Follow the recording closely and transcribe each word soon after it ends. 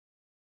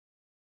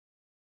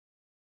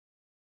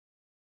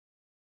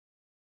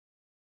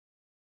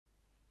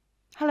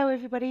Hello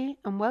everybody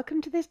and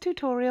welcome to this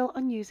tutorial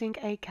on using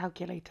a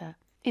calculator.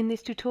 In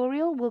this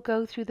tutorial we'll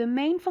go through the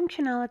main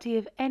functionality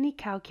of any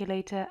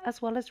calculator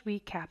as well as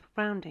recap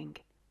rounding.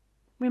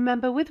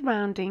 Remember, with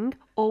rounding,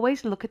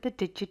 always look at the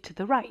digit to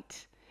the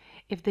right.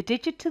 If the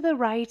digit to the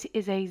right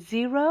is a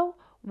 0,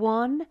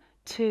 1,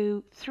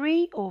 2,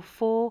 3 or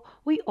 4,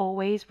 we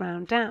always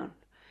round down.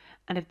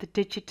 And if the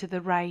digit to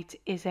the right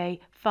is a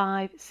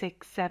 5,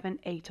 6, 7,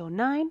 8 or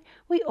 9,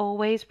 we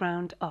always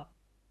round up.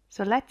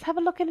 So let's have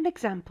a look at an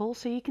example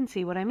so you can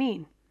see what I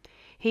mean.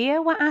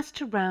 Here we're asked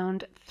to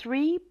round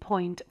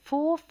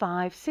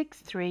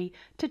 3.4563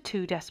 to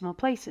 2 decimal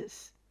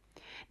places.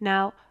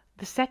 Now,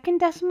 the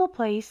second decimal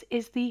place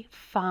is the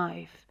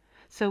 5.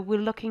 So we're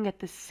looking at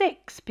the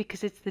 6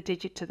 because it's the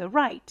digit to the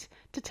right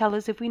to tell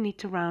us if we need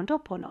to round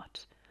up or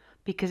not.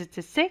 Because it's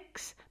a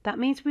 6, that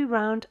means we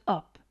round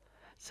up.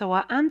 So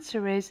our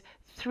answer is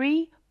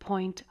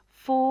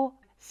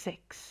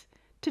 3.46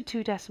 to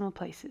 2 decimal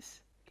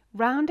places.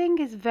 Rounding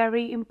is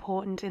very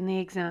important in the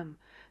exam,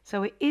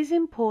 so it is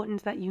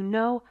important that you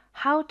know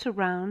how to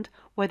round,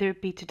 whether it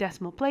be to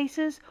decimal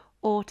places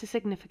or to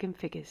significant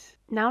figures.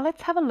 Now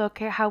let's have a look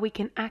at how we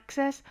can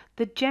access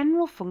the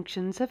general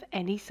functions of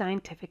any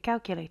scientific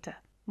calculator.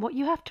 What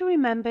you have to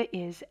remember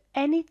is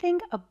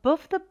anything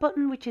above the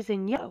button which is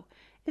in yellow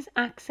is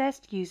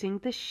accessed using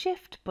the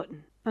Shift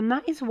button. And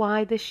that is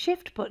why the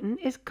Shift button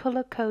is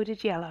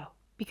color-coded yellow,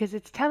 because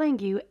it's telling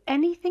you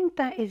anything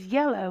that is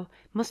yellow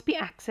must be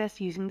accessed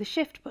using the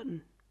Shift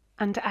button.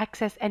 And to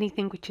access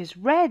anything which is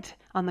red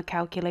on the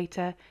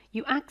calculator,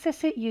 you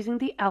access it using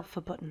the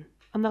Alpha button.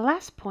 On the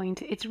last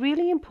point, it's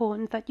really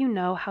important that you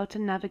know how to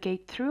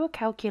navigate through a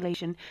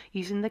calculation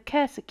using the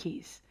cursor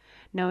keys,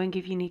 knowing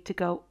if you need to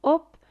go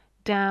up,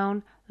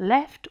 down,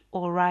 left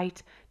or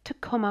right to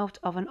come out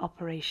of an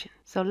operation.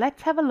 So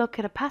let's have a look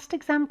at a past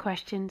exam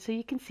question so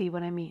you can see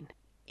what I mean.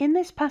 In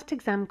this past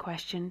exam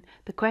question,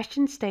 the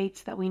question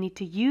states that we need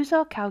to use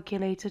our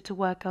calculator to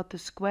work out the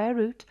square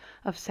root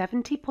of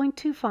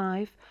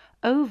 70.25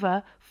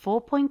 over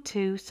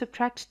 4.2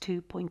 subtract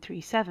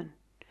 2.37.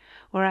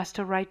 We're asked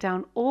to write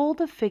down all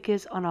the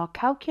figures on our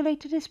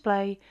calculator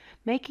display,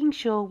 making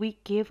sure we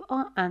give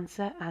our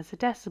answer as a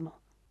decimal.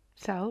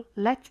 So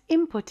let's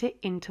input it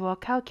into our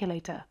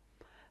calculator.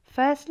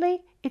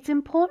 Firstly, it's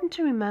important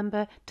to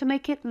remember to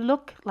make it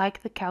look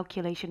like the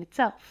calculation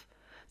itself.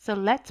 So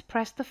let's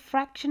press the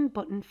fraction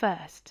button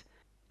first.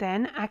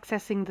 Then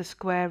accessing the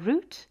square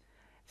root,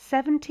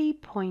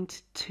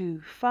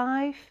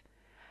 70.25,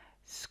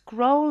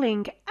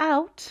 scrolling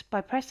out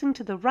by pressing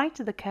to the right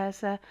of the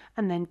cursor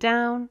and then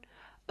down,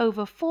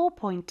 over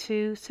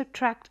 4.2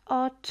 subtract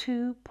our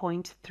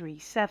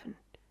 2.37.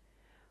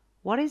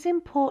 What is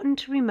important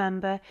to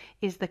remember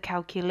is the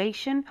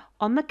calculation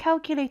on the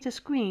calculator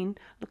screen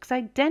looks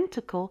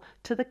identical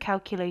to the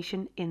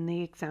calculation in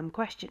the exam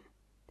question.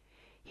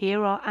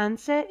 Here our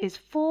answer is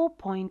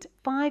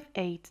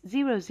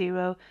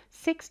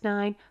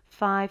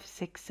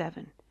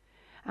 4.580069567,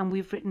 and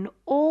we've written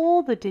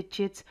all the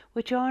digits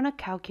which are on a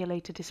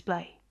calculator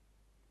display.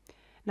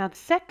 Now the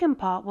second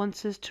part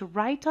wants us to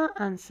write our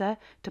answer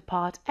to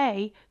part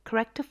A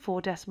correct to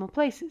 4 decimal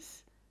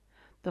places.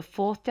 The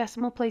 4th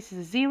decimal place is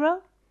a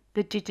 0,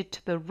 the digit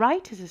to the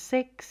right is a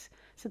 6,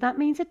 so that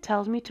means it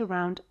tells me to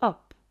round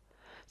up.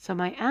 So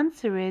my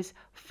answer is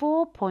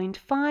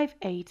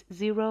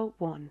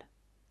 4.5801.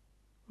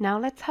 Now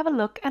let's have a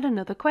look at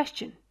another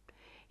question.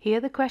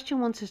 Here the question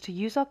wants us to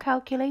use our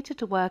calculator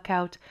to work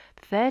out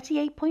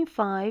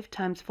 38.5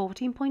 times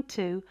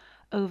 14.2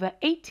 over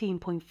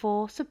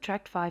 18.4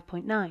 subtract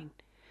 5.9.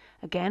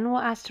 Again,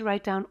 we're asked to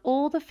write down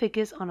all the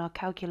figures on our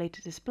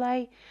calculator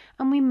display,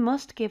 and we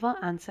must give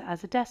our answer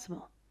as a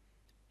decimal.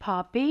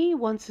 Part B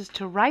wants us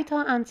to write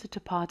our answer to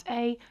Part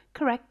A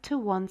correct to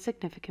 1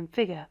 significant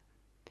figure.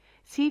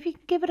 See if you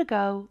can give it a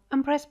go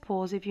and press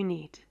pause if you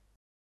need.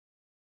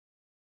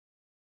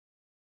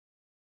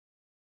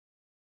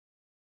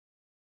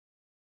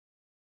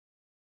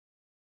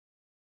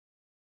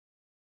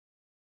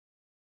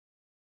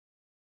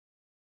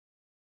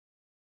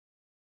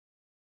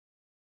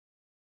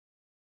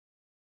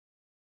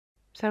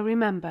 So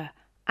remember,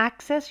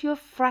 access your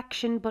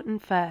fraction button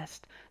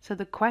first, so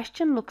the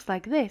question looks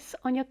like this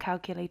on your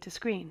calculator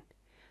screen.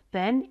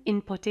 Then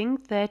inputting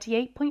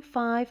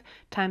 38.5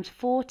 times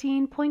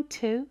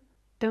 14.2.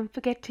 Don't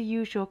forget to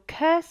use your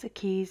cursor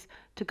keys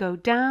to go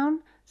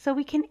down so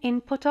we can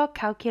input our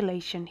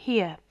calculation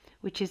here,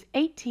 which is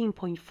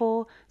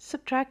 18.4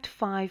 subtract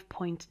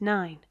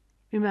 5.9.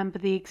 Remember,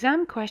 the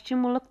exam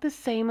question will look the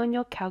same on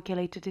your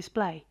calculator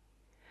display.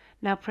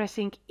 Now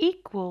pressing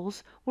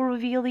equals will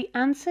reveal the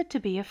answer to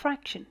be a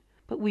fraction,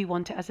 but we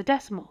want it as a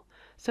decimal.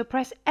 So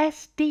press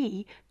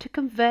SD to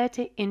convert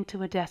it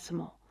into a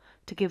decimal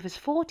to give us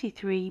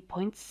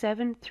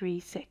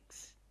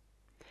 43.736.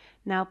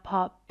 Now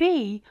part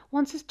B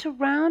wants us to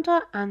round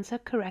our answer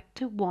correct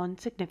to 1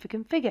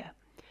 significant figure.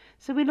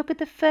 So we look at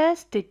the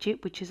first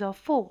digit, which is our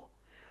 4.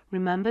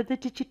 Remember, the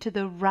digit to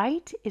the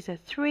right is a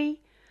 3,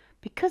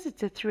 Because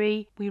it's a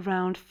 3, we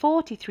round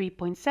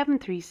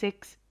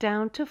 43.736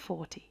 down to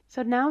 40.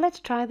 So now let's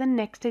try the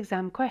next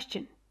exam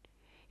question.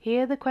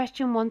 Here the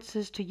question wants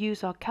us to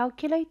use our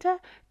calculator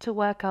to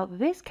work out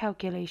this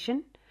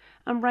calculation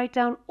and write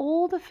down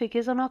all the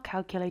figures on our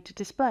calculator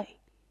display.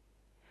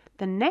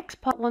 The next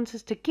part wants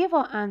us to give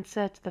our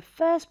answer to the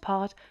first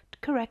part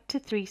correct to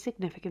 3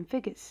 significant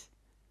figures.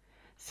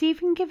 See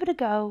if you can give it a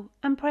go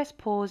and press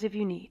pause if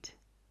you need.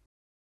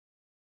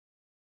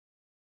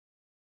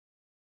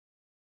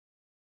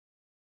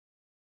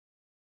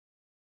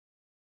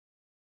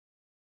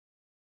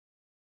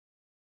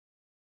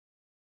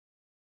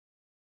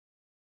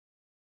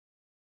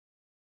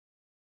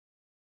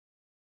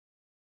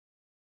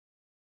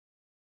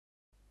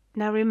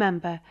 Now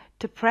remember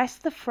to press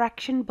the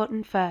fraction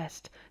button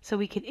first so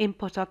we can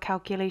input our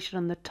calculation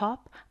on the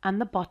top and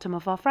the bottom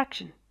of our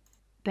fraction.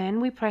 Then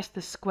we press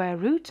the square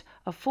root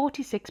of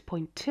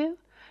 46.2.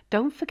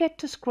 Don't forget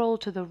to scroll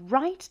to the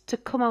right to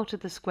come out of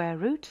the square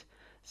root.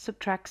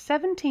 Subtract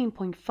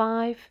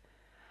 17.5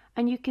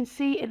 and you can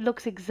see it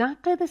looks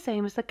exactly the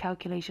same as the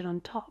calculation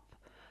on top.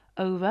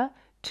 Over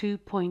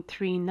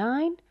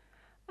 2.39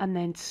 and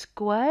then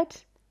squared.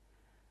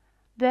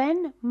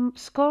 Then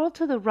scroll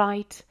to the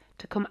right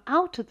to come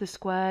out of the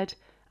squared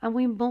and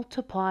we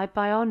multiply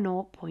by our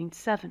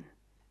 0.7.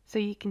 So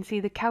you can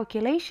see the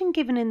calculation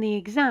given in the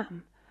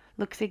exam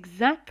looks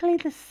exactly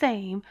the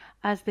same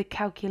as the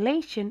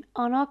calculation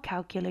on our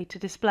calculator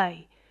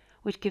display,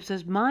 which gives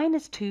us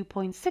minus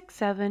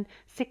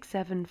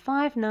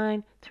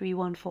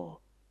 2.676759,314.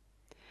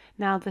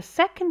 Now the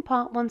second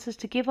part wants us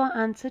to give our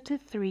answer to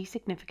 3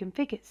 significant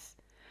figures.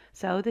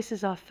 So this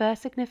is our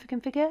first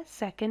significant figure,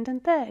 second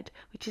and third,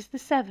 which is the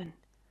 7.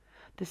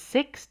 The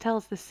 6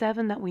 tells the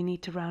 7 that we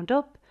need to round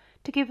up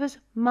to give us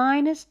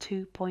minus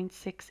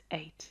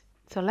 2.68.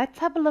 So let's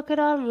have a look at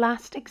our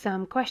last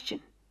exam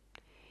question.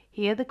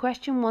 Here the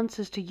question wants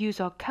us to use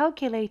our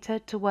calculator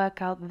to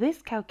work out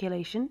this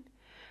calculation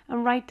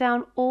and write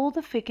down all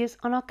the figures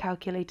on our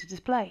calculator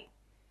display.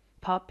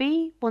 Part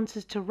B wants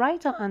us to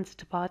write our answer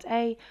to Part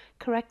A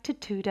correct to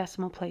 2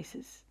 decimal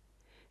places.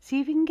 See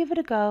if you can give it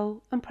a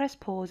go and press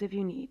pause if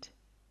you need.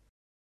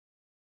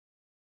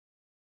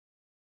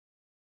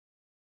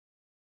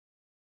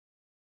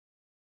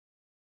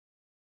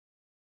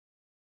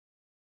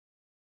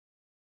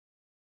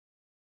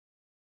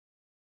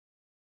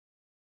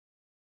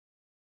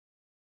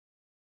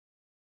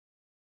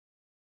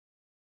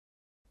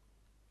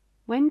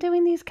 When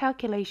doing these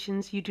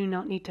calculations, you do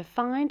not need to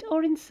find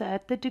or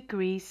insert the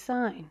degrees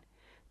sign.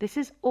 This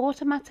is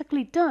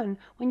automatically done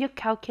when your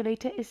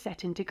calculator is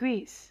set in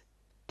degrees.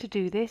 To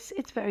do this,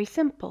 it's very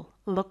simple.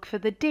 Look for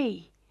the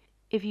D.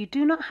 If you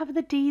do not have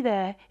the D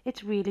there,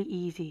 it's really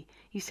easy.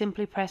 You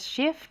simply press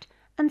Shift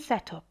and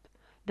Setup.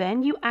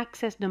 Then you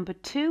access number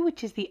 2,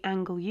 which is the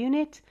angle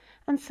unit,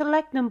 and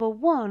select number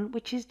 1,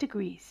 which is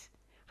degrees.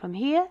 From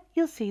here,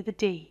 you'll see the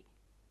D.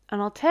 An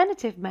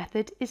alternative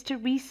method is to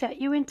reset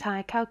your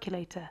entire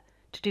calculator.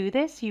 To do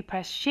this, you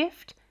press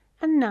Shift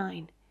and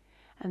 9.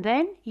 And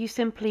then you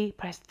simply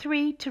press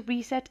 3 to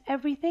reset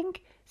everything,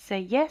 say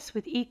yes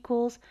with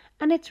equals,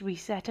 and it's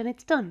reset and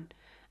it's done.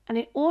 And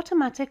it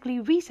automatically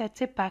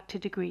resets it back to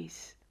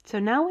degrees. So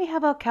now we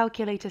have our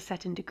calculator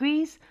set in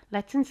degrees,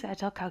 let's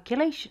insert our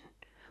calculation.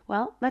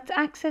 Well, let's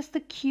access the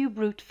cube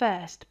root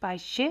first by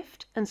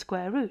Shift and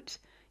square root.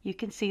 You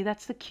can see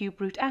that's the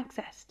cube root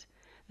accessed.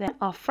 Then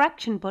our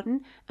fraction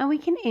button and we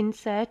can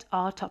insert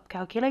our top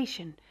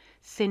calculation.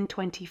 Sin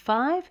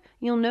 25,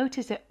 you'll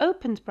notice it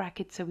opens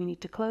brackets so we need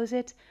to close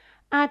it.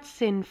 Add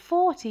sin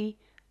 40,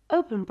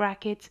 open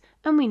brackets,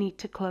 and we need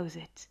to close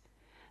it.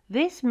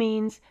 This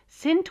means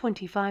sin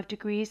 25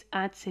 degrees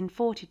add sin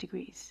 40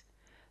 degrees.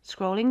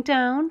 Scrolling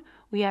down,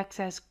 we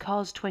access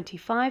cos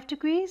 25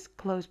 degrees,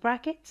 close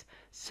brackets,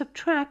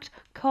 subtract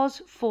cos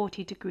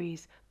 40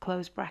 degrees,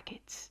 close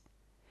brackets.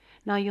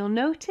 Now you'll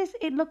notice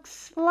it looks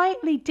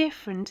slightly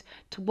different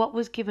to what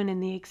was given in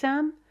the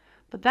exam,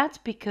 but that's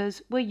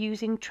because we're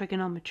using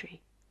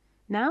trigonometry.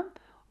 Now,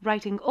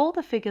 writing all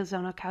the figures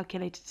on our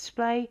calculator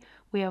display,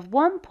 we have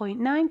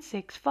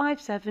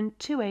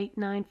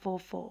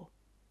 1.965728944.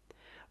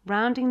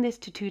 Rounding this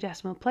to 2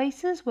 decimal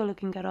places, we're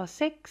looking at our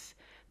 6.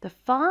 The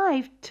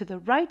 5 to the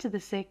right of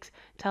the 6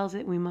 tells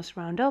it we must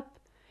round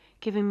up,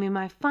 giving me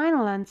my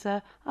final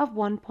answer of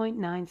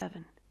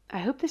 1.97. I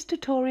hope this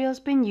tutorial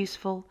has been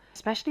useful,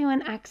 especially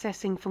when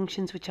accessing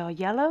functions which are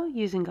yellow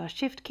using our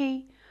Shift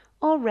key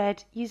or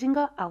red using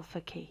our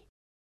Alpha key.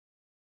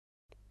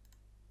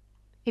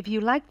 If you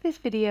liked this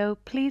video,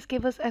 please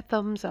give us a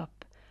thumbs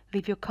up.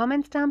 Leave your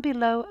comments down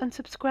below and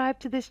subscribe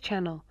to this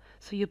channel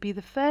so you'll be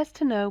the first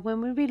to know when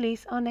we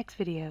release our next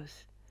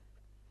videos.